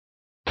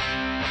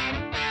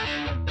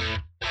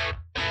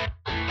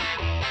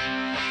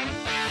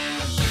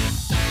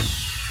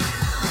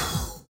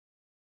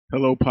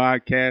Hello,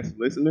 podcast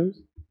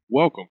listeners.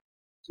 Welcome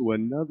to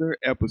another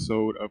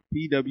episode of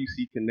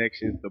PWC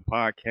Connections, the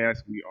podcast.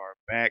 We are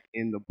back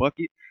in the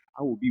bucket.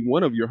 I will be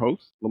one of your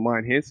hosts,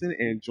 Lamont Henson,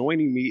 and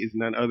joining me is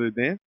none other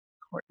than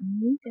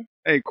Courtney.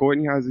 Hey,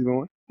 Courtney. How's it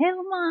going? Hey,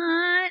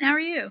 Lamont. How are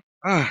you?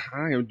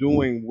 I am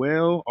doing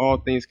well, all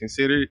things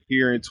considered,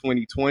 here in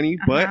 2020,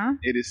 but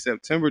it is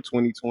September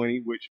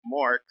 2020, which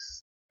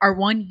marks our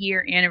 1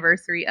 year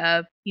anniversary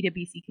of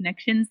PWC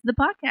Connections, the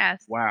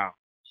podcast. Wow.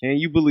 Can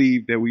you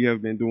believe that we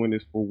have been doing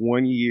this for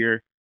 1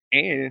 year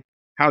and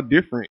how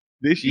different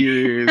this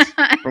year is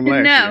from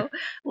last year?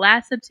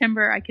 Last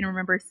September, I can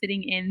remember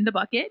sitting in the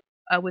bucket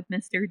with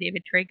Mr.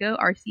 David Trago,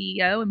 our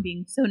CEO, and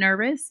being so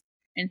nervous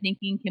and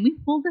thinking, can we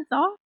pull this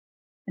off?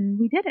 And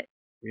we did it.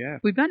 Yeah.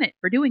 We've done it.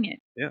 We're doing it.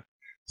 Yeah.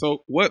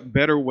 So what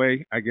better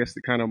way, I guess,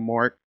 to kind of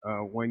mark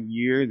 1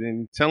 year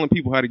than telling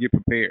people how to get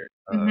prepared?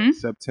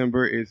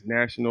 September is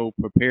National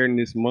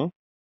Preparedness Month.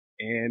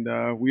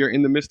 And we are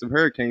in the midst of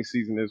hurricane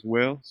season as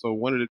well. So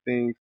one of the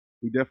things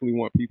we definitely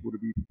want people to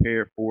be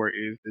prepared for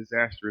is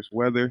disastrous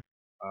weather,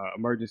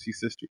 emergency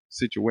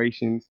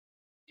situations.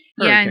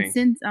 Yeah, and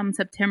since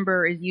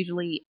September is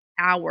usually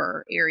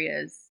our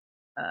area's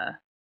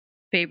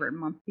favorite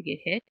month to get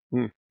hit,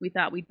 we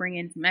thought we'd bring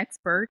in some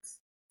experts,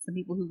 some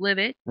people who live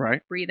it,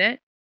 breathe it.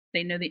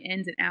 They know the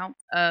ins and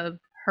outs of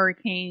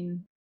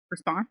hurricane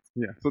response.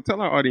 Yeah. So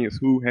tell our audience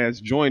who has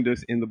joined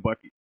us in the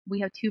bucket. We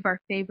have two of our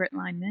favorite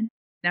linemen.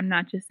 I'm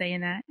not just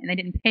saying that, and they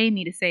didn't pay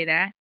me to say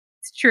that.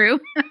 It's true.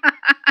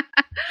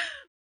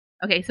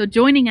 Okay, so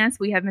joining us,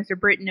 we have Mr.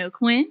 Britton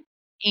O'Quinn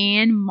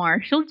and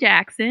Marshall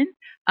Jackson.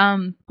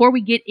 Before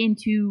we get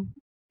into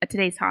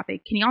today's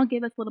topic, can y'all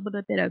give us a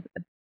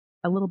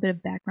little bit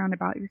of background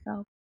about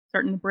yourself,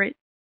 starting with Britt?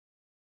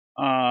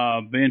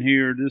 I've been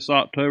here this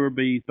October,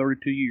 be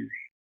 32 years.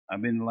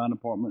 I've been in the line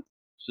department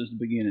since the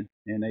beginning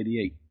in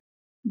 88.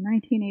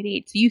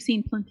 1988. So you've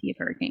seen plenty of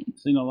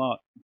hurricanes. Seen a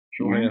lot.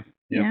 Sure have.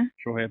 Yeah.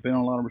 Sure have. Been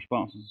on a lot of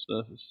responses and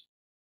stuff.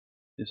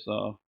 It's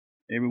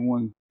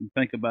everyone can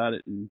think about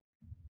it and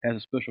has a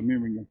special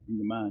memory in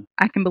your mind.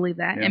 I can believe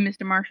that. Yeah. And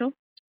Mr. Marshall?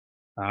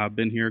 I've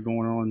been here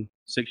going on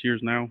 6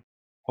 years now,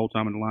 whole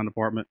time in the line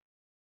department.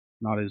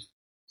 Not as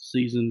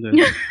seasoned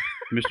as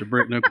Mr.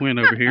 Britton O'Quinn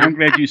over here. I'm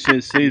glad you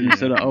said seasoned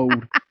instead of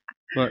old.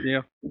 But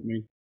yeah, I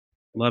mean,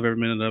 love every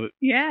minute of it.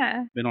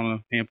 Yeah. Been on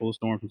a handful of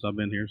storms since I've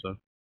been here, so.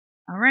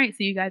 All right, so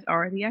you guys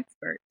are the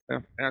experts. Yeah,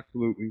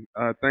 absolutely.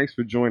 Thanks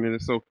for joining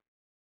us. So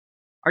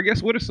I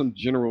guess what are some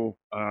general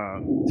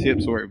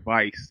tips or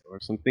advice or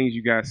some things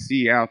you guys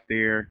see out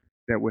there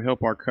that will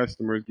help our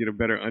customers get a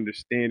better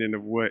understanding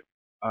of what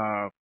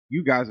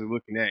you guys are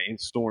looking at in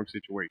storm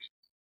situations?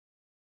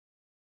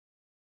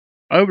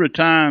 Over the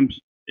times,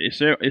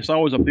 it's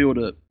always a build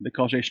up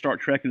because they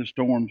start tracking the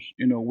storms,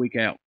 a week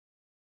out,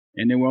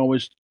 and then we're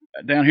always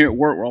down here at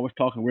work. We're always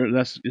talking.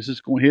 Is this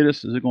going to hit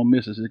us? Is it going to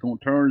miss us? Is it going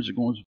to turn? Is it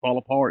going to fall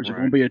apart? Is it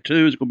going to be a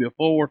 2? Is it going to be a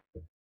 4?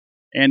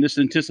 And this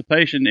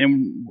anticipation,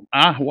 and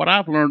what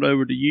I've learned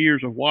over the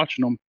years of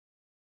watching them,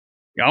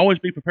 you always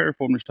be prepared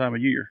for them this time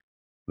of year,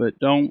 but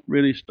don't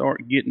really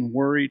start getting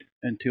worried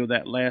until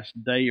that last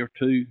day or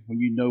two when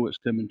you know it's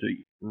coming to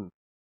you.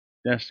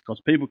 That's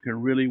because people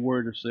can really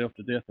worry themselves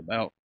to death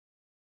about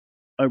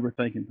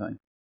overthinking things.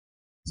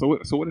 So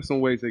what are some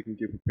ways they can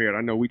get prepared?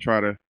 I know we try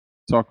to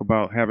talk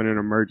about having an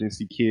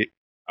emergency kit.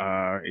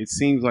 It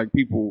seems like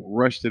people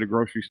rush to the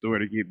grocery store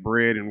to get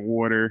bread and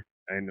water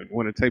and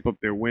want to tape up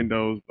their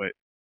windows, but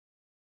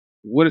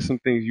what are some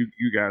things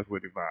you guys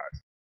would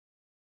advise?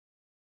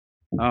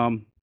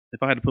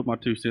 If I had to put my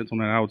 2 cents on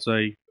that, I would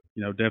say,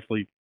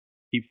 definitely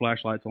keep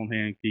flashlights on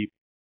hand, keep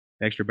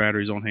extra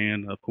batteries on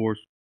hand. Of course,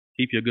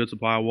 keep you a good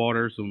supply of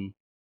water, some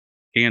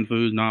canned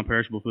foods,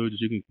 non-perishable foods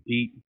that you can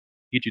eat,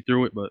 get you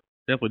through it, but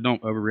definitely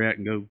don't overreact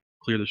and go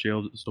clear the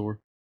shelves at the store.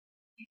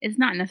 It's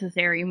not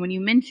necessary. When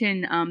you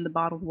mention the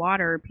bottled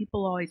water,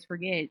 people always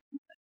forget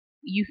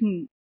you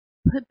can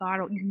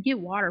get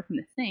water from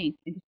the sink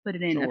and just put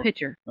it in a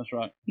pitcher. That's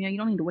right. You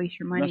don't need to waste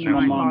your money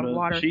on bottled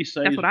water.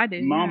 That's what I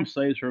do. Mom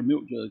saves her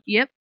milk jugs.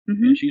 Yep.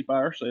 And she's by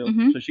herself,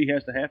 so she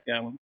has the half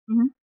gallon,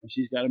 and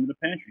she's got them in the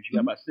pantry. She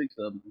got about 6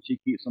 of them, and she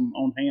keeps them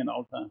on hand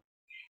all the time.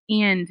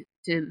 And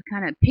to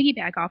kind of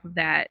piggyback off of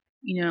that,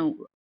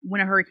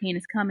 when a hurricane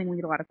is coming, we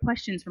get a lot of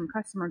questions from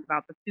customers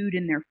about the food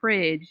in their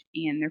fridge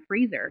and their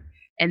freezer.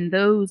 And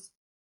those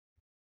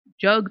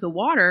jugs of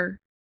water,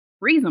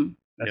 freeze them.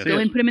 Go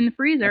ahead and put them in the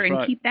freezer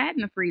and keep that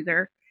in the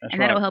freezer.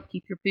 That'll help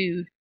keep your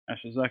food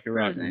That's exactly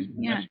right. frozen.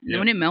 And then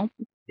when it melts,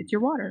 it's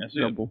your water. That's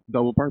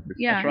double purpose.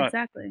 Yeah, That's right.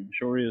 exactly. It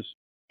sure is.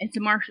 And to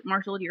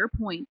Marshall, to your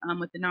point,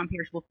 with the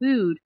non-perishable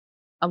food,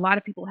 a lot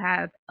of people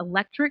have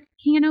electric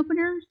can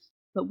openers.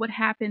 But what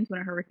happens when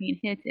a hurricane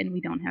hits and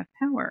we don't have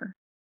power?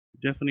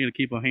 You definitely need to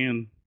keep a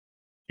hand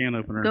can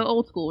opener. Go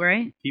old school,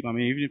 right? Even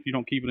if you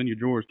don't keep it in your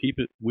drawers, keep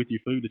it with your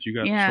food that you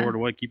got stored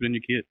away. Keep it in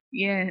your kit.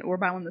 Yeah, or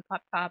buy one of the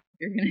pop tops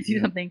if you're going to do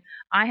something.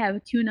 I have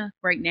a tuna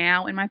right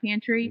now in my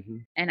pantry,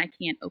 and I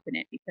can't open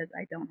it because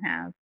I don't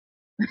have.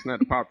 It's not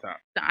the pop top.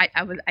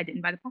 I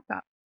didn't buy the pop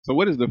top. So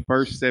what is the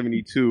first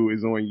 72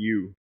 is on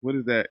you? What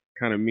does that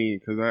kind of mean?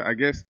 Because I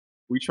guess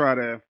we try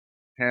to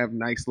have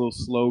nice little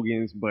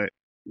slogans, but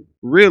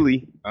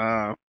really,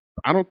 I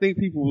don't think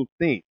people will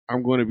think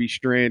I'm going to be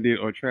stranded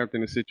or trapped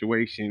in a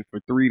situation for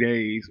 3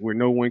 days where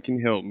no one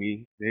can help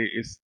me.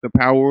 It's the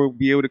power will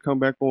be able to come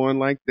back on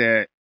like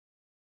that.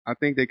 I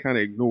think they kind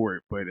of ignore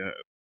it. But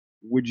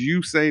would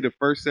you say the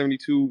first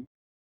 72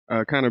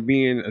 kind of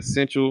being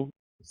essential?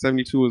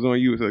 72 is on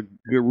you is a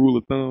good rule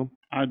of thumb.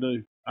 I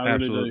do. I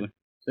Absolutely. really do.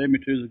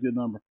 72 is a good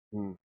number.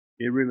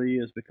 It really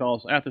is,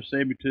 because after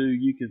 72,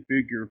 you can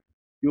figure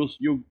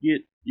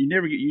you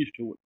never get used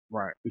to it,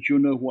 Right. but you'll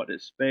know what to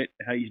expect,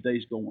 how each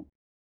day's going.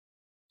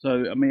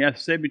 So I mean,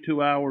 that's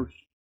 72 hours.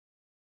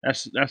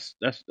 That's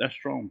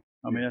strong.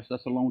 I mean,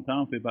 that's a long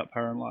time for about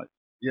power and light.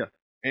 Yeah.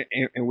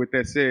 And with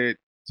that said,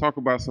 talk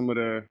about some of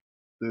the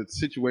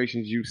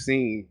situations you've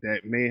seen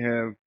that may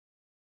have,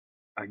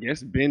 I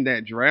guess, been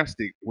that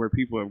drastic where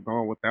people have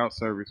gone without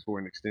service for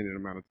an extended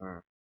amount of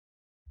time.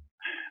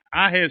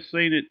 I have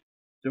seen it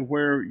to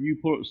where you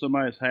pull up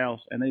somebody's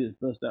house and they just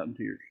bust out in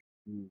tears.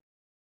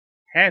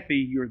 Happy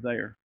you're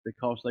there,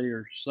 because they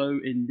are so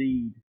in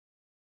need.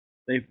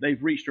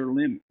 They've reached their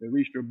limit. They've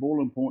reached their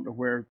boiling point to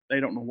where they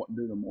don't know what to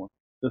do no more.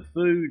 The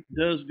food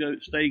does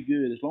stay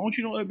good as long as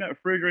you don't open that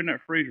refrigerator and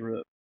that freezer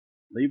up.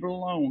 Leave it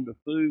alone. The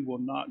food will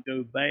not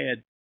go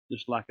bad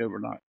just like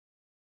overnight.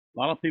 A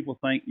lot of people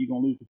think you're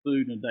gonna lose the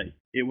food in a day.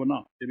 It will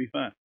not. It'll be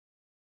fine.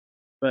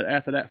 But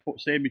after that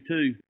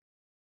 72,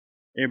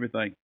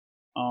 everything.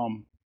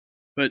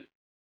 But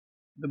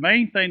the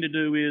main thing to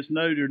do is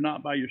know you're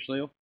not by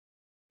yourself.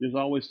 There's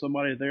always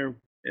somebody there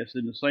that's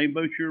in the same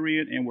boat you're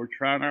in, and we're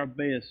trying our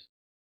best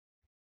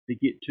to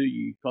get to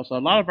you. Because a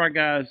lot of our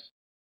guys,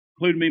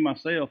 including me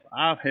myself,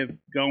 I have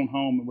gone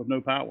home with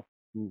no power.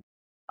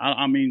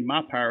 I mean,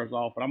 my power is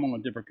off, but I'm on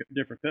a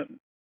different company.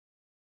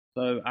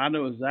 So I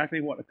know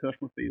exactly what the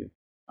customer feels.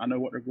 I know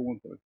what they're going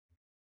through.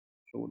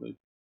 Sure do.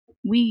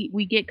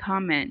 We get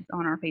comments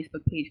on our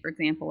Facebook page, for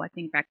example, I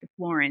think back to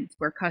Florence,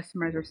 where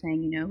customers are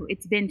saying,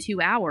 it's been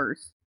 2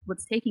 hours.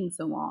 What's taking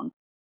so long?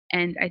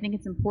 And I think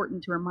it's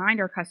important to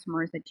remind our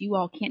customers that you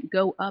all can't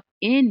go up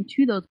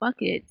into those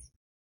buckets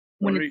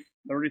when it's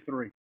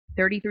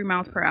 33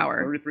 miles per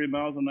hour. 33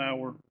 miles an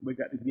hour. We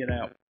got to get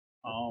out.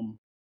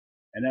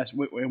 And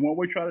what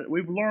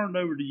we've learned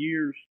over the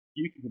years,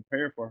 you can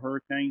prepare for a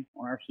hurricane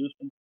on our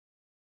system.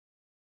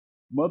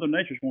 Mother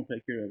Nature's going to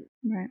take care of it.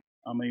 Right.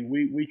 I mean,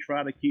 we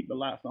try to keep the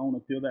lights on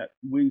until that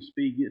wind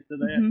speed gets to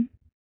that.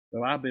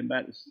 So I've been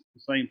back to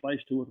the same place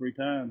 2 or 3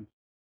 times,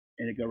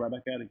 and it go right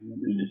back out again.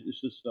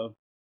 It's just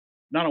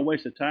not a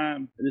waste of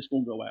time, but it's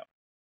going to go out.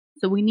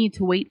 So we need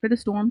to wait for the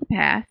storm to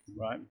pass.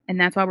 Right. And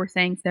that's why we're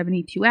saying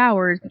 72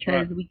 hours,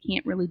 because we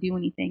can't really do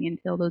anything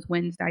until those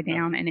winds die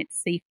down and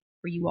it's safe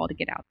for you all to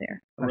get out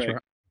there. Correct.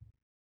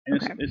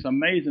 That's right. And it's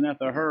amazing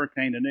after a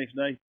hurricane the next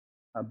day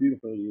how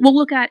beautiful it is. Well,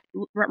 look at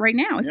right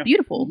now. It's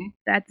beautiful.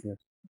 That's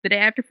the day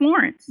after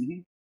Florence.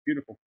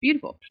 Beautiful.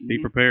 Beautiful. Be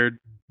prepared.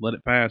 Let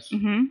it pass,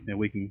 and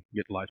we can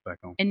get the lights back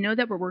on. And know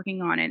that we're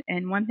working on it.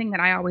 And one thing that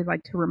I always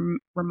like to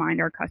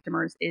remind our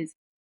customers is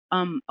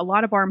a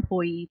lot of our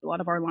employees, a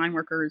lot of our line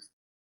workers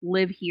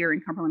live here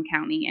in Cumberland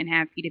County and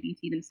have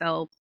PWC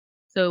themselves.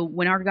 So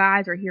when our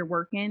guys are here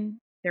working,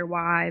 their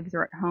wives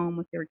are at home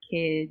with their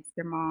kids,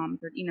 their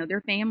moms, or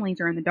their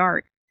families are in the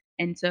dark.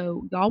 And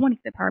so y'all want to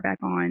get the power back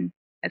on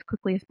as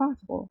quickly as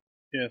possible.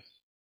 Yes.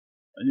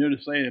 And you're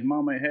just saying, if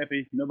mom ain't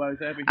happy, nobody's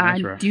happy. I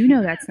do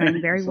know that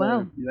saying very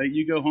well.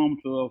 You go home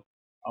to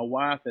a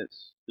wife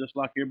that's just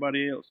like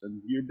everybody else,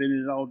 and you've been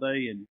in it all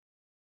day, and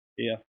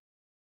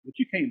but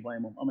you can't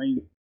blame them. I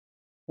mean,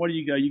 what do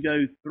you go? You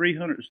go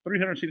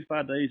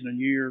 365 days in a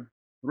year,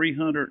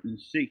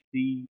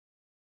 360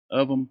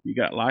 of them, you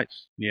got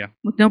lights. Yeah.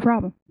 With no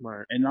problem.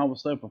 Right. And all of a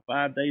sudden, for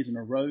 5 days in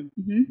a row,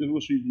 we'll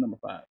choose number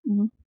 5.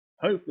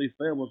 Hopefully,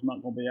 Feble's not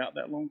going to be out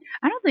that long.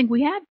 I don't think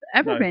we have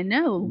ever been,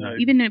 no.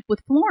 Even with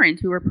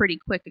Florence, we were pretty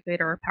quick to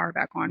get our power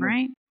back on,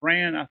 right?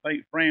 I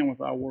think Fran was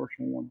our worst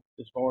one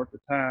as far as the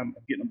time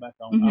of getting them back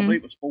on. I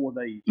believe it was 4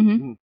 days.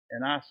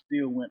 And I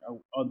still went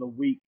a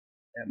week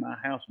at my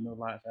house with no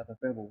lights after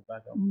Feble was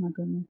back on. Oh, my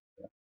goodness.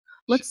 Yeah.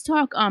 Let's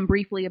talk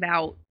briefly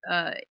about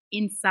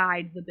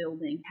inside the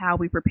building, how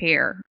we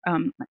prepare.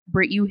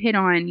 Britt, you hit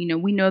on,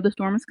 we know the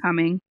storm is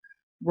coming.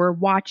 We're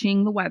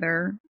watching the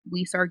weather.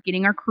 We start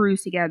getting our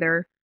crews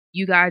together.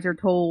 You guys are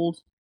told,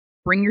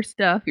 bring your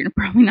stuff. You're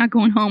probably not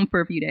going home for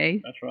a few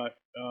days. That's right.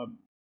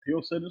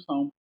 He'll send us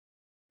home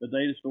the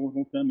day the storm's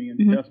going to come in.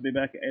 Tell us to be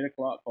back at 8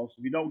 o'clock. Because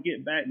if you don't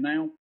get back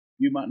now,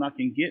 you might not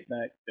can get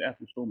back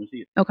after the storm is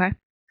hit. Okay.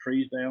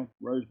 Trees down,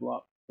 roads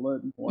blocked,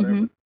 flooding,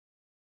 whatever.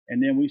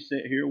 And then we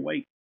sit here and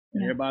wait.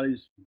 And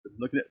everybody's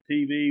looking at the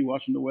TV,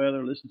 watching the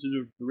weather, listening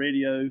to the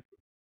radio,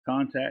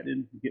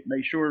 contacting,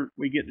 make sure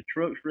we get the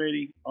trucks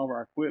ready, all of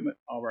our equipment,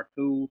 all of our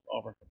tools, all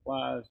of our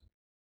supplies,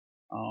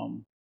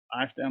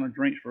 ice down and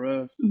drinks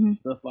for us,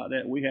 stuff like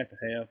that we have to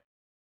have.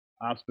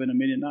 I'll spend a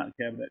minute a night in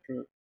the cab of that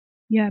truck.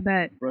 Yeah, I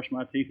bet. Brush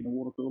my teeth in the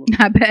water cooler.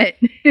 I bet.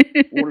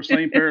 Wore the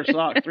same pair of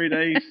socks 3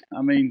 days.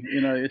 I mean,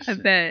 it's. I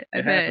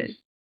bet.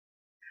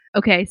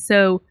 Okay,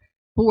 so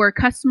For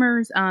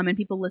customers and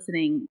people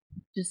listening,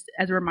 just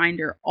as a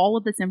reminder, all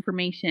of this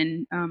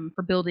information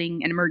for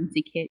building an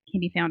emergency kit can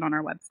be found on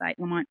our website.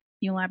 Lamont,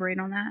 can you elaborate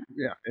on that?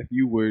 Yeah, if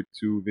you were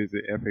to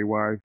visit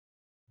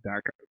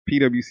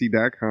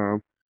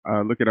pwc.com,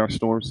 look at our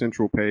Storm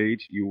Central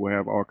page. You will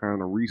have all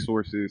kinds of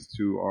resources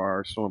to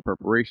our storm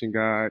preparation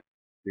guide.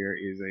 There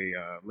is a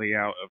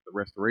layout of the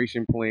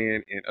restoration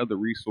plan and other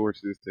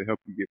resources to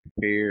help you get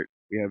prepared.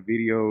 We have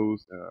videos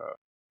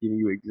giving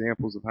you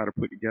examples of how to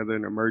put together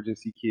an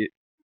emergency kit.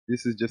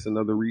 This is just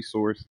another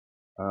resource.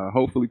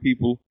 Hopefully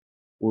people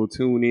will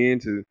tune in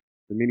to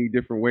the many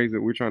different ways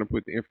that we're trying to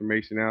put the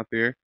information out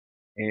there.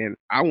 And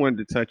I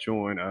wanted to touch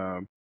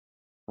on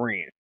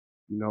Fran.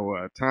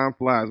 Time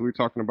flies. We're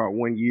talking about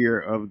 1 year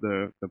of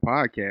the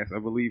podcast. I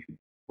believe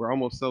we're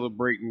almost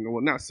celebrating,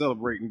 well, not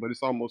celebrating, but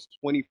it's almost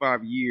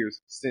 25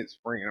 years since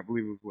Fran. I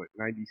believe it was, what,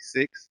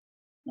 96?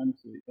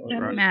 96.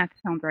 That right. Math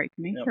sounds right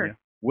to me. Yep, Sure. yeah.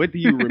 What do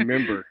you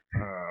remember?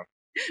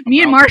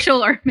 Me and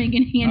Marshall are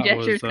making hand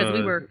gestures because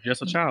we were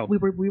just a child. We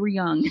were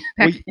young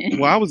back then.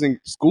 Well, I was in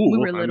school. We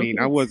were little I kids.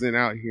 wasn't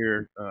out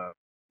here,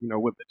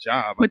 with the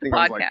job. With I think the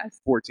I was like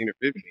podcast. 14 or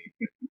 15.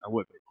 I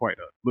wasn't quite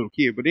a little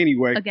kid, but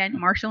anyway. Again,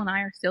 Marshall and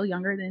I are still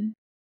younger than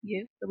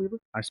you, so we were.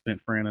 I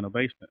spent Fran in a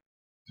basement.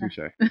 Touche.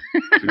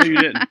 No, you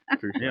didn't.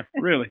 Yeah,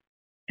 really.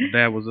 My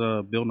dad was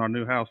building our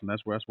new house, and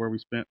that's where we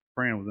spent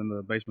Fran, was in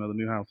the basement of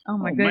the new house. Oh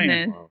my Oh, man.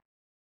 goodness! Wow.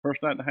 First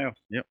night in the house.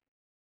 Yep.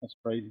 That's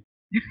crazy.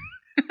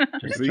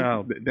 Just See, a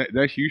child.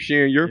 that's you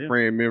sharing your Yeah.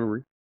 Fran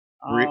memory.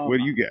 Rick, what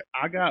do you got?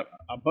 I got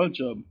a bunch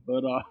of them,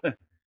 but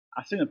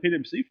I seen a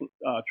PWC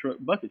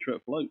bucket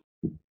truck float.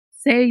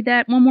 Say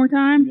that one more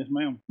time. Yes,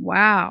 ma'am.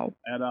 Wow.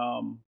 At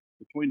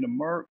between the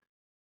Merck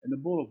and the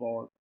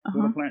Boulevard,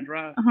 Uh-huh. Plant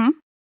Drive, Uh-huh.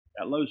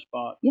 that low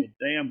spot, Yeah. it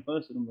damn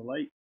busted on the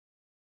lake.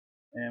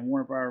 And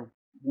one of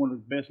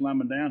the best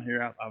linemen down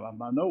here, I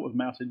know it was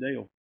Mousy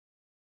Dale.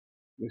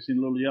 We seen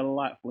a little yellow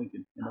light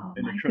blinking, and Oh,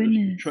 the my truck,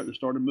 goodness. truck that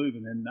started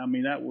moving, and I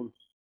mean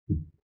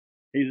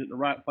he's at the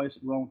right place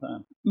at the wrong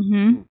time,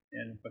 Mm-hmm.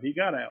 but he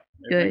got out.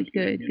 Good. Everything's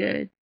Good. you know.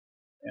 Good.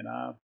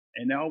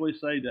 And they always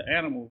say the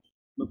animals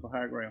look for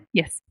higher ground.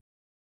 Yes.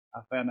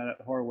 I found that at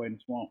the hard way in the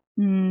swamp.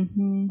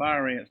 Mm-hmm.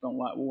 Fire ants don't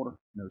like water,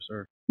 No,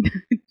 sir.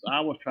 so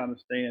I was trying to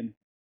stand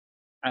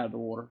out of the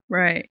water,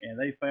 Right. and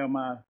they found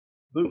my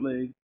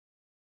bootleg,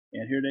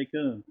 and here they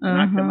come.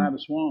 And I come out of the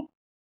swamp.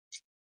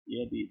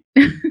 Yeah, did.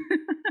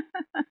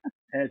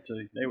 Had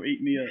to. They were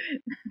eating me up.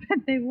 But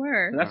they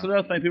were. And that's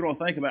another thing people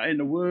don't think about. In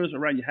the woods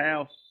around your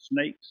house,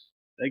 snakes,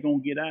 they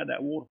gonna get out of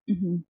that water.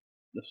 Mm-hmm.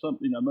 There's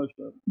something, most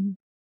of them.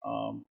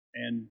 Mhm.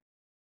 And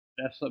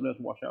that's something else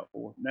to watch out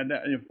for. Now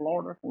in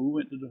Florida, when we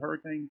went to the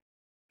hurricane,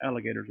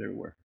 alligators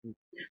everywhere.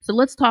 So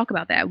let's talk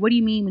about that. What do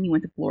you mean when you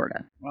went to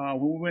Florida? When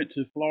we went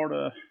to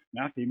Florida,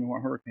 I can't remember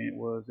what hurricane it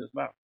was. It's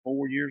about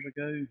 4 years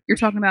ago. You're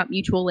talking about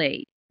mutual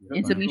aid.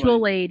 And so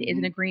mutual aid is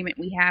an Mhm. agreement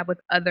we have with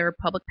other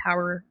public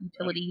power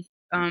utilities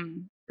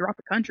throughout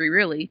the country,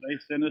 really. They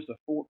sent us to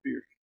Fort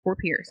Pierce. Fort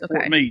Pierce. Okay.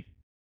 Fort Meade.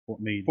 Fort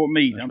Meade. Fort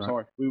Meade. That's I'm right.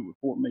 sorry. We were at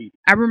Fort Meade.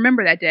 I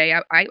remember that day.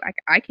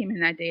 I came in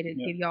that day to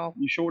Yeah. give y'all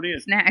You sure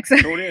did. snacks.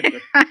 Sure did.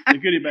 The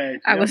goodie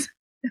bags. I Yeah. was.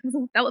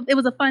 It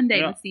was a fun day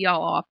Yeah. to see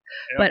y'all off.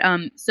 Yeah.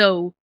 But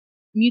so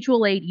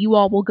mutual aid, you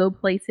all will go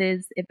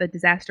places if a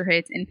disaster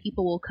hits, and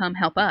people will come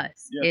help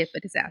us Yes. if a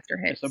disaster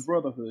hits. It's a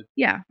brotherhood.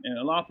 Yeah. And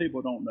a lot of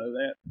people don't know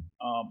that,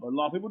 but a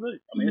lot of people do.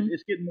 I mean,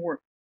 it's getting more.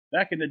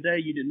 Back in the day,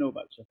 you didn't know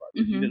about stuff like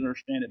this. You Mhm. didn't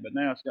understand it, but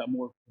now it's got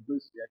more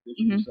publicity. I guess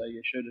you could say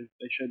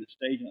they showed it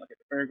staging like at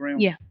the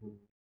fairgrounds. Yeah.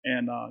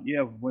 And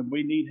when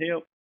we need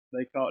help,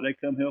 they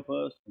come help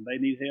us, and they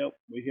need help,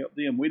 we help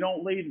them. We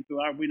don't leave until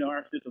we know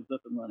our system's up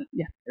and running.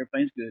 Yeah.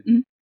 Everything's good.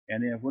 Mhm.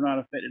 And then if we're not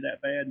affected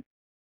that bad,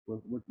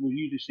 we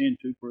usually send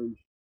 2 crews.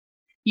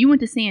 You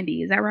went to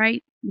Sandy, is that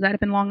right? Was that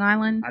up in Long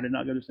Island? I did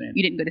not go to Sandy.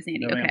 You didn't go to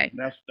Sandy. No, ma'am. Okay.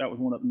 That was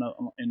one up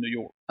in New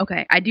York.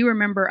 Okay. I do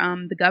remember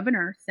the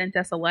governor sent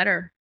us a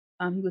letter.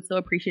 He was so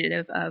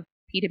appreciative of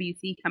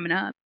PWC coming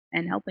up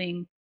and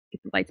helping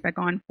get the lights back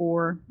on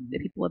for the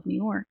people of New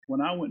York. When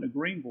I went to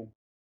Greenville,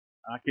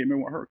 I can't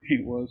remember what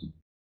hurricane it was.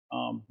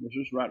 It was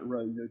just right the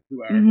road,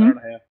 2 hours, hour and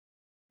a half.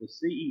 The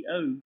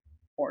CEO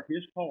parked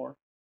his car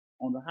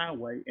on the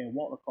highway and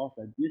walked across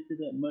a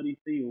distant up muddy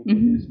field with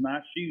his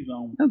nice shoes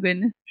on, Oh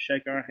goodness.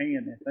 shake our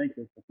hand and thank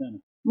us for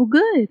coming. Well,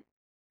 good.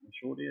 It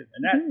sure did.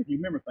 And that you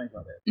remember things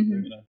like that.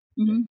 Mhm. You know.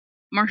 Mm-hmm.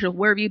 Marshall,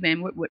 where have you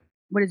been?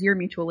 What has your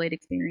mutual aid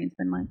experience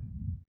been like?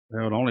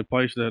 Well, the only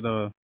place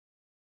that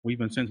we've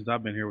been since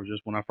I've been here was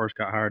just when I first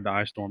got hired. The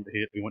ice storm that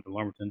hit, we went to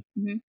Lumberton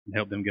and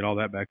helped them get all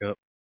that back up.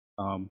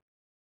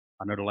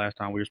 I know the last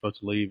time we were supposed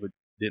to leave, it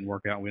didn't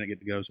work out. We didn't get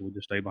to go, so we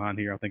just stayed behind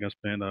here. I think I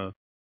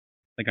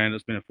ended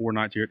up spending 4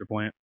 nights here at the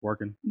plant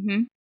working.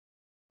 Mm-hmm.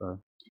 So.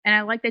 And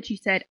I like that you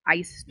said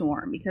ice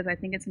storm, because I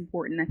think it's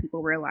important that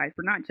people realize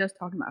we're not just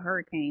talking about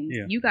hurricanes.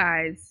 Yeah. You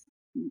guys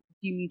do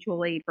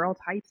mutual aid for all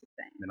types of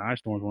things. And ice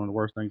storm is one of the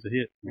worst things to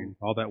hit. I mean,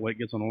 all that weight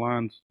gets on the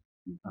lines.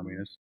 I mean,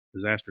 it's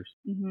disastrous.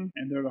 Mm-hmm.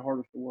 And they're the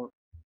hardest to work.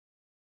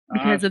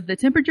 Because of the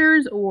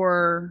temperatures,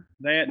 or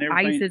that and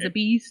ice is a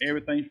beast.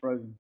 Everything's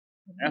frozen.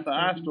 After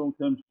ice storm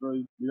comes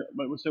through,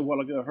 but we said a while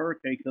ago, a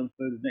hurricane comes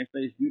through. The next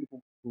day is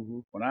beautiful.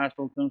 When ice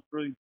storm comes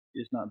through,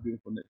 it's not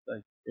beautiful the next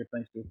day.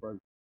 Everything's still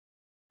frozen.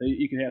 So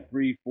you can have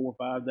 3, 4,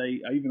 5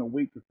 days, or even a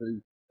week or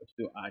two of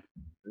still ice.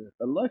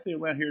 But luckily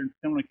around here in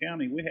Cumberland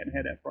County, we hadn't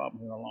had that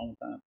problem in a long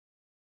time.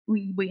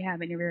 We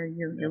haven't. You're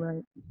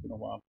right. It's been a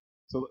while.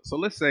 So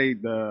let's say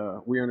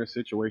we're in a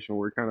situation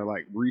where we're kind of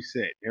like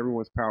reset.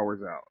 Everyone's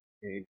power's out,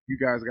 and you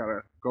guys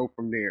gotta go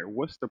from there.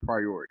 What's the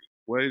priority?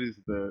 What is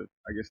the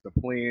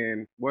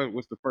plan?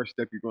 What's the first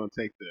step you're gonna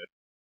take to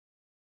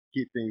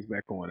get things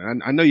back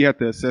on? I know you have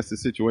to assess the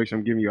situation.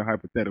 I'm giving you a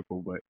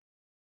hypothetical, but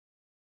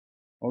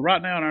well,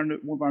 right now in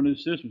one of our new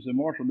systems, and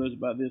Marshall knows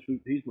about this.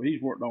 He's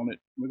worked on it.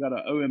 We got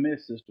an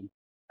OMS system,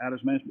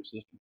 outage management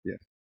system. Yes.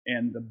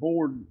 And the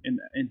board in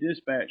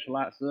dispatch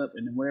lights up,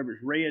 and then wherever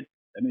it's red,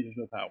 that means there's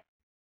no power.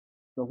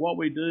 So what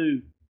we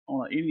do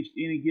on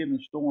any given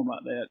storm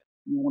like that,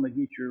 you want to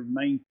get your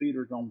main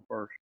feeders on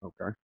first.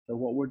 Okay. So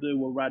what we'll do,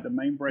 we'll ride the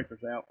main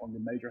breakers out on the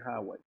major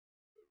highway.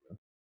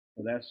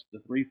 So that's the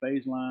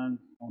 3-phase lines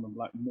on the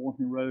like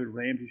Morton Road,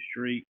 Ramsey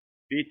Street,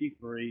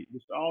 53,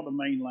 just all the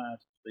main lines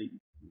to speed.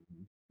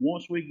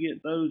 Once we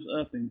get those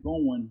up and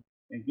going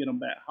and get them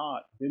back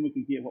hot, then we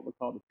can get what we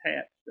call the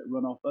taps that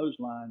run off those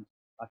lines,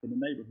 like in the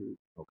neighborhood.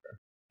 Okay.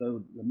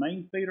 So the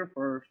main feeder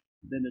first,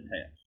 then the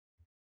taps.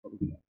 What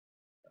we got.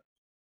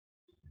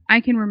 I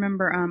can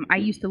remember I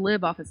used to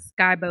live off of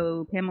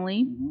Skybo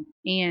Pimley,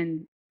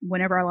 and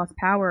whenever I lost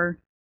power,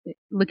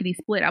 lickety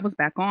split, I was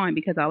back on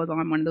because I was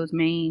on one of those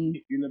main.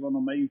 If you live on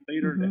the main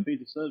feeder that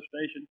feeds the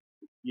substation,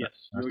 yes,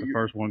 that's the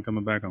first one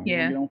coming back on.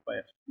 Yeah. Get on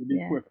fast. You'll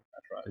be quicker.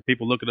 That's right.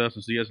 People look at us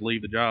and see us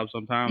leave the job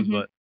sometimes,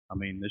 but I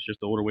mean, it's just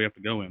the order we have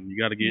to go in.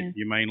 You got to get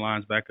your main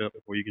lines back up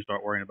before you can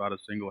start worrying about a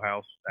single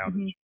house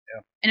outage.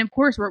 Yeah. And of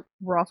course,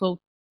 we're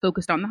also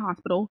focused on the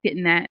hospital,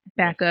 getting that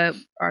back up,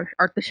 or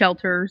the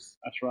shelters.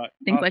 That's right.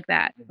 Things like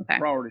that. Okay.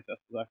 Priorities. That's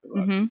exactly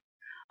right.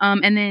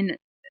 And then,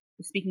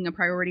 speaking of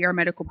priority, our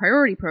medical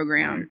priority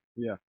program. Right.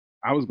 Yeah.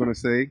 I was going to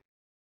say,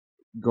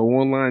 go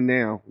online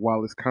now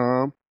while it's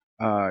calm,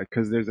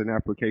 because there's an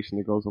application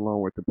that goes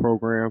along with the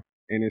program,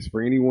 and it's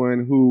for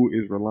anyone who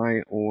is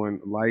reliant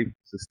on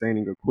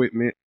life-sustaining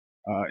equipment.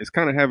 It's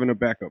kind of having a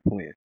backup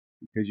plan,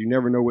 because you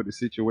never know what the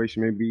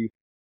situation may be.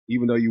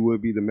 Even though you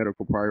would be the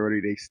medical priority,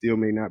 they still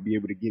may not be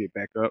able to get it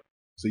back up.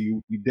 So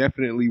you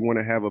definitely want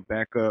to have a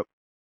backup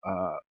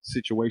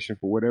situation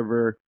for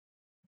whatever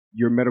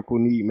your medical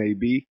need may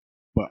be.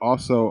 But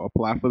also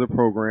apply for the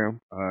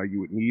program.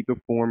 You would need the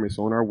form. It's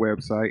on our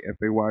website,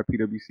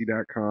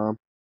 faypwc.com.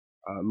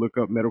 Look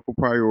up medical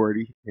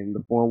priority, and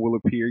the form will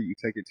appear. You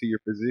take it to your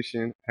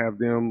physician, have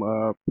them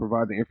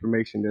provide the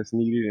information that's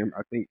needed, and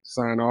I think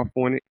sign off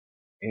on it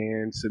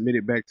and submit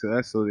it back to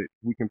us so that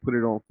we can put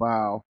it on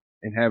file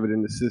and have it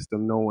in the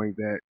system, knowing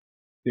that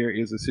there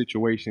is a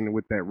situation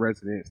with that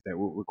residence that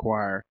will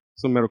require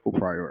some medical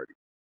priority.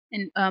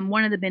 And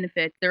one of the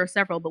benefits, there are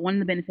several, but one of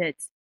the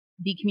benefits,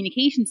 the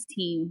communications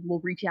team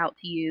will reach out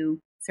to you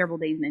several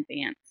days in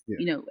advance.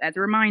 Yeah. As a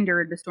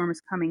reminder, the storm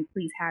is coming.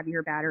 Please have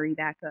your battery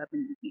backup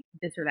and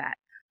this or that.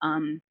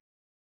 And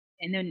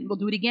then we'll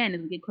do it again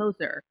as we get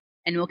closer,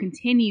 and we'll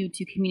continue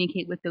to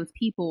communicate with those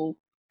people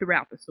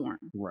throughout the storm.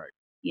 Right.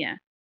 Yeah.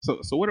 So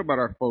what about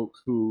our folks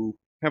who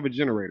have a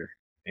generator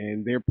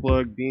and they're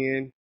plugged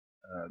in?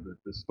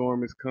 The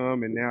storm has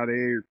come, and now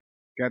they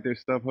got their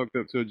stuff hooked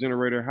up to a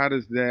generator. How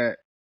does that?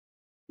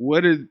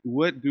 What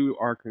do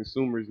our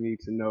consumers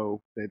need to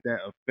know that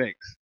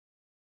affects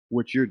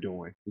what you're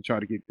doing to try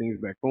to get things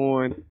back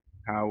on?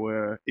 How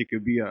it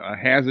could be a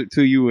hazard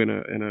to you in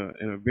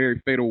a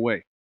very fatal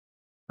way.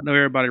 I know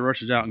everybody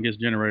rushes out and gets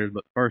generators,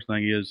 but the first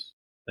thing is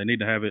they need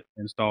to have it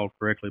installed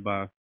correctly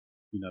by,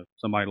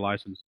 somebody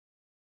licensed.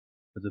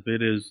 Because if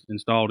it is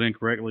installed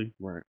incorrectly,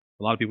 right.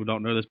 A lot of people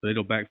don't know this, but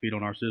it'll backfeed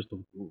on our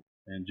system.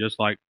 And just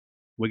like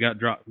we got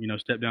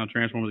step down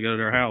transformers to go to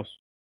their house,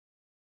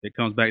 it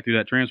comes back through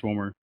that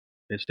transformer.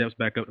 It steps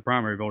back up to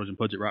primary voltage and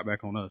puts it right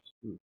back on us.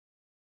 And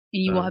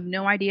you will have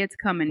no idea it's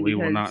coming. We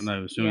will not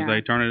know. As soon as they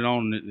turn it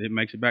on, it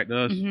makes it back to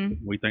us.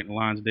 We think the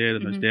line's dead,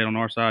 and it's dead on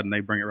our side, and they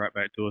bring it right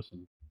back to us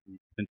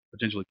and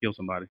potentially kill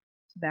somebody.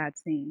 It's a bad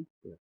scene.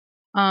 Yeah.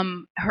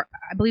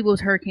 I believe it was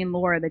Hurricane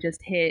Laura that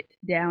just hit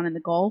down in the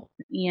Gulf,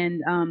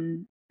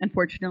 and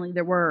unfortunately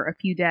there were a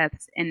few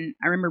deaths, and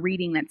I remember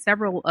reading that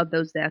several of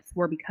those deaths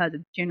were because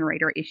of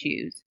generator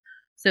issues.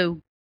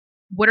 So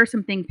what are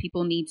some things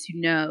people need to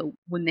know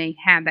when they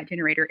have that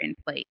generator in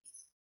place?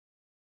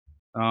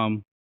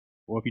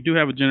 Well, if you do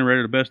have a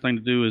generator, the best thing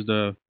to do is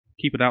to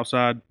keep it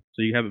outside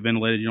so you have it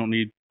ventilated. You don't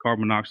need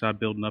carbon monoxide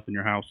building up in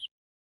your house.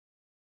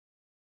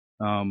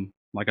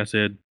 Like I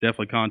said,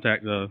 definitely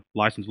contact the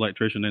licensed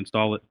electrician to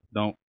install it.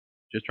 Don't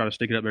just try to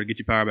stick it up there to get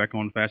your power back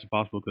on as fast as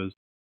possible, because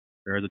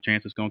there is a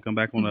chance it's going to come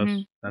back on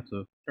us.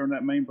 Turn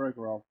that main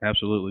breaker off.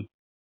 Absolutely.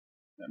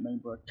 That main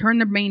breaker. Turn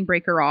the main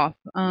breaker off.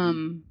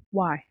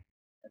 Why?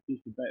 That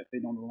keeps the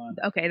backfeed on the line.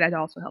 Okay, that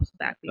also helps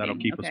with backfeed. That'll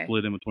keep a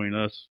split in between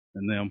us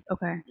and them.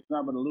 Okay. It's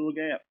not but a little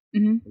gap.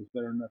 It's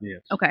better than nothing.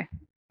 Yes. Okay.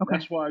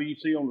 That's why you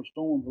see on the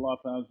storms a lot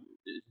of times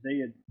it's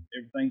dead.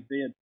 Everything's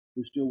dead.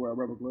 we still wear our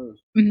rubber gloves.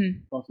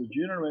 Mm-hmm. Because the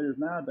generators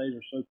nowadays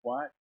are so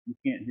quiet, you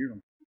can't hear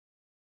them.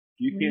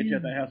 You can't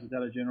tell that house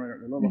without a generator.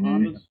 The little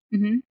Hondas,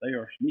 they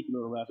are sneaky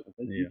little rascals.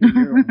 You can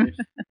hear them.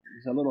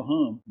 It's a little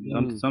hum.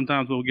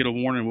 Sometimes we'll get a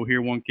warning. We'll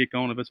hear one kick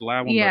on if it's a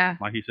loud one. Yeah.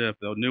 But like he said,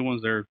 the new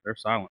ones, they're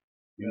silent.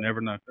 You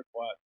never know. They're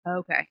quiet.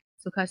 Okay.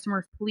 So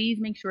customers, please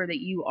make sure that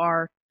you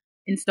are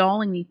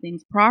installing these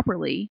things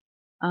properly.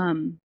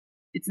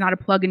 It's not a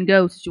plug and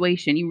go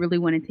situation. You really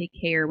want to take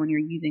care when you're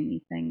using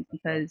these things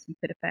because you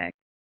could affect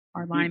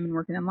our linemen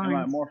working in lines.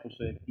 Like Marshall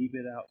said, keep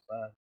it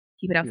outside.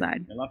 Keep it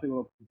outside. A lot of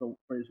people are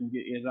afraid it's going to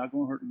get. It's not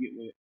going to hurt to get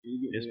wet.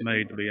 It's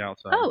made to be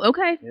outside. Oh,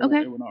 okay.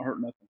 Okay. It will not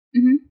hurt nothing.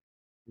 Mm-hmm.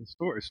 And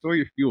store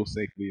your fuel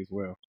safely as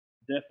well.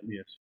 Definitely,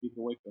 yes. Keep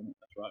away from it.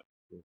 That's right.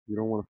 You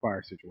don't want a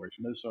fire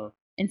situation. No, sir.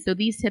 And so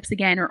these tips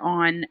again are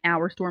on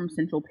our Storm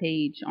Central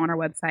page on our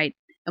website,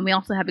 and we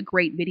also have a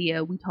great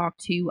video. We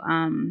talked to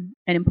an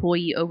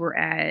employee over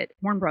at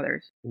Horn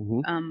Brothers,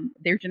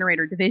 their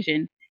generator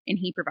division, and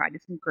he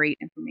provided some great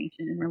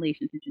information in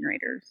relation to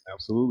generators.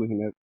 Absolutely, and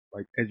that,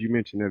 like as you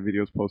mentioned, that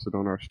video is posted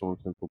on our Storm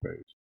Central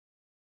page.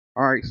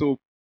 All right, so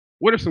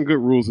what are some good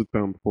rules of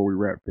thumb before we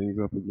wrap things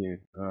up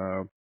again?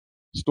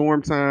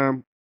 Storm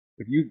time.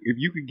 If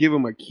you could give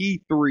them a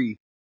key three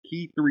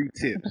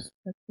tips.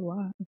 That's a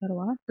lot. Is that a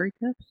lot? 3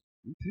 tips?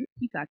 3 tips.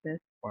 You got this.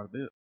 Quite a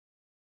bit.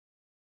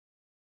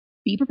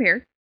 Be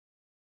prepared.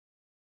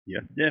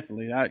 Yeah,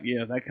 definitely. That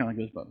kind of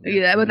goes by.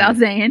 Yeah, without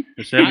saying.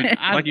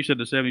 Like you said,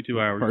 the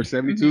 72 hours. First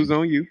 72 is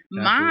on you.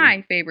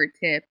 My favorite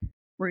tip.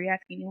 Were you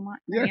asking me my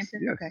answer?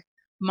 Yes. Okay.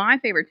 My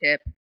favorite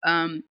tip.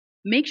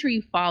 Make sure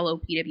you follow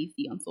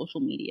PwC on social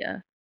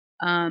media.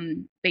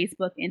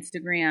 Facebook,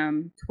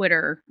 Instagram,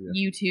 Twitter,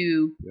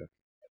 YouTube. Yeah.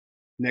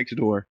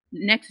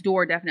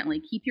 Nextdoor, definitely.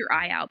 Keep your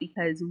eye out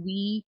because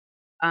we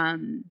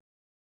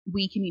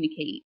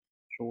communicate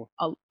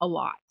a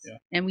lot,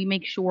 and we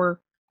make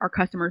sure our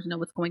customers know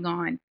what's going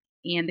on.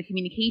 And the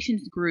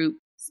communications group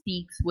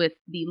speaks with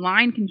the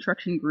line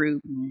construction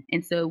group,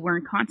 and so we're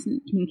in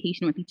constant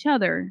communication with each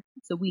other.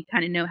 So we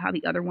kind of know how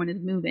the other one is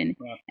moving,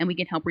 and we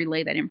can help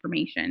relay that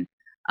information.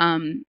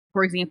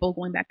 For example,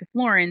 going back to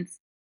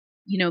Florence.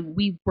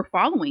 We were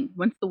following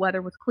once the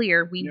weather was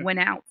clear. We went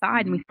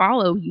outside and we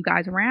follow you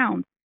guys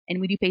around,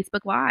 and we do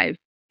Facebook Live.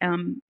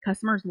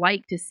 Customers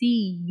like to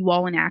see you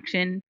all in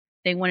action.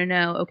 They want to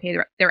know, okay,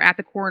 they're at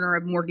the corner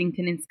of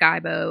Morganton and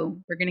Skybo.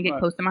 They're going to get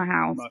close to my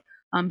house.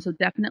 So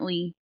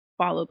definitely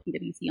follow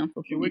PwC on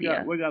social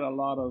media. We got a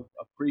lot of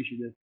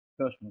appreciative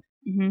customers.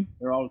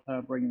 They're all the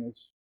time bringing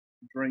us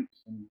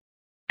drinks and.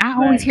 I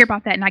always hear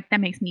about that, and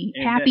that makes me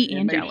happy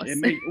and jealous.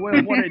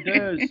 Well, what it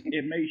does,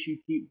 it makes you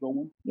keep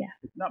going. Yeah.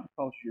 It's not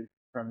because you're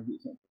trying to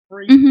get something for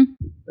free. Mm-hmm.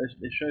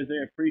 It shows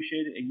they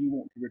appreciate it, and you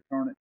want to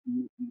return it.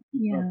 You keep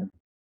something.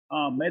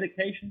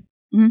 Medication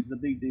is a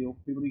big deal.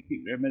 People need to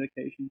keep their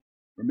medication.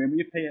 Remember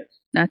your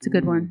pets. That's a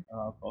good one.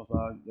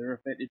 Because they're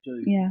affected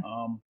too. Yeah.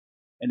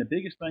 And the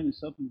biggest thing is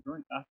something to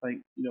drink. I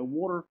think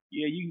water.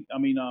 Yeah,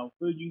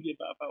 food you can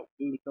get about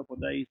food a couple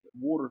of days, but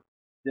water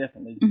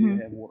definitely you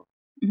have water.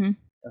 Mm-hmm.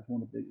 That's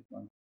one of the biggest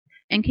things.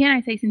 And can I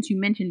say, since you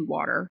mentioned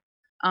water,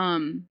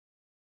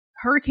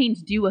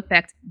 hurricanes do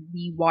affect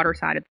the water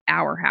side of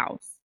our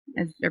house.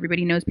 As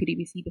everybody knows,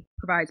 PwC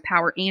provides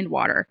power and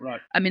water. Right.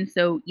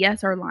 So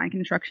yes, our line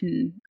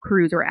construction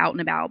crews are out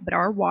and about, but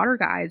our water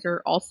guys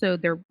are also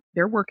they're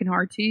working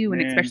hard too,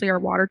 and especially our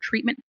water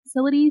treatment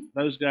facilities.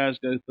 Those guys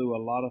go through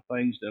a lot of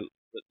things that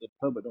the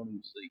public don't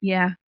even see.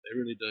 Yeah. They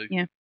really do.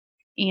 Yeah.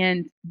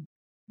 And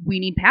we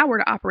need power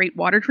to operate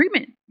water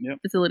treatment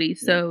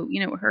facilities. So,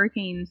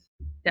 hurricanes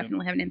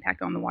definitely have an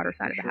impact on the water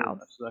side of the house.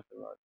 That's exactly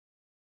right.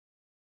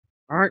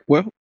 All right.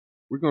 Well,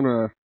 we're going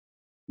to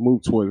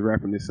move towards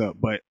wrapping this up,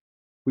 but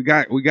we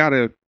got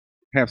to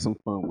have some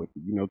fun with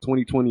it.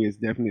 2020 has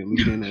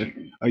definitely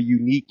been a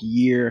unique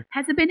year.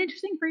 Has it been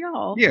interesting for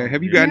y'all? Yeah.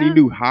 Have you got any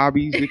new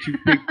hobbies that you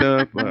picked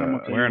up?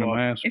 Wearing a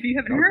mask. If you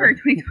haven't heard,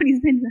 2020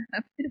 has been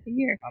a bit of a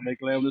year. I'll be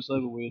glad this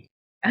over with.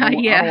 I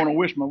don't want to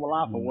wish my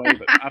life away,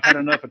 but I've had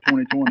enough of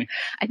 2020.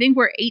 I think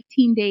we're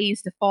 18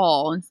 days to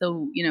fall, and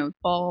so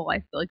fall I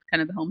feel like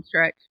kind of the home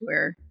stretch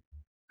where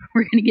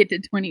we're going to get to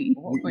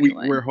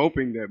 2021. We're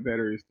hoping that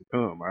better is to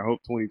come. I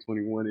hope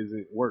 2021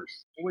 isn't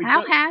worse.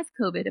 How has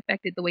COVID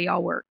affected the way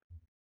y'all work?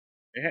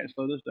 It hadn't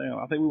slowed us down.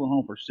 I think we went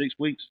home for 6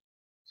 weeks,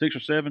 6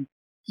 or 7.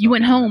 You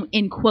went home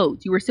in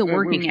quotes. You were still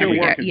working every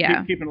day.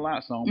 Yeah, keeping the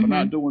lights on, but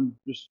not doing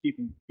just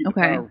keeping the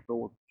power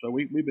restored. So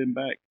we've been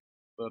back,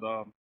 but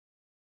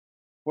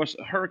what's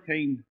the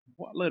hurricane?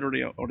 What letter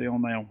are they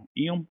on now?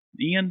 Ian?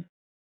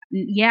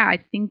 Yeah, I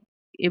think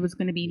it was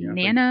going to be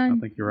Nana. I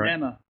think you're right.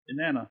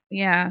 Nana.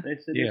 Yeah. They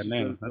said this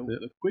Nana. Is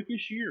the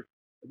quickest year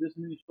of this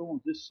many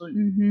storms this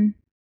soon.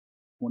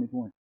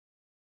 2020.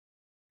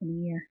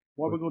 Yeah.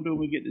 What are we going to do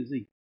when we get to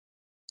Z?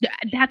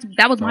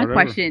 That was my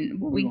question.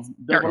 Will we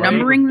start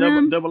numbering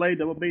them? Double A,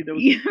 double B, double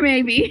C? Yeah,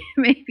 maybe.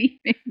 The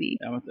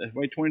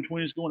way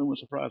 2020 is going, it won't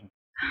surprise me.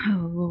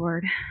 Oh,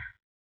 Lord.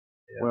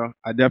 Yeah. Well,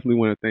 I definitely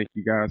want to thank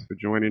you guys for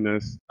joining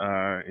us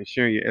and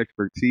sharing your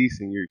expertise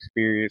and your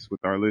experience with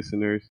our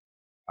listeners.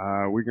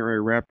 We're going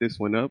to wrap this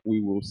one up.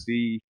 We will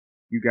see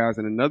you guys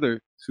in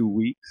another 2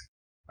 weeks.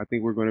 I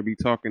think we're going to be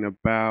talking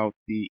about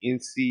the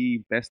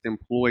NC Best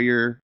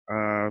Employer.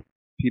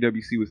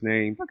 PwC was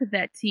named Look at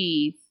that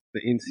tease.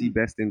 the NC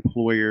Best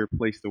Employer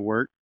Place to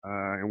Work,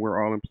 and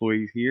we're all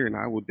employees here, and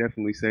I will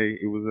definitely say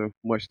it was a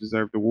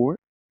much-deserved award.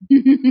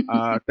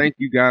 Thank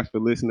you guys for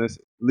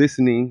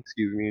listening,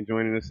 and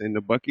joining us in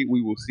the bucket.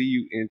 We will see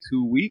you in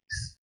 2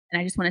 weeks. And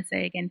I just want to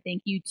say again,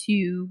 thank you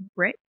to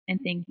Britt and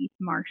thank you to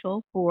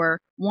Marshall for,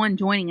 one,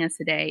 joining us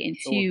today, and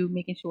two,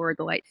 making sure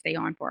the lights stay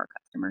on for our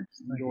customers.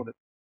 Enjoyed it.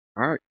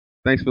 All right.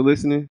 Thanks for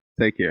listening.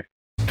 Take care.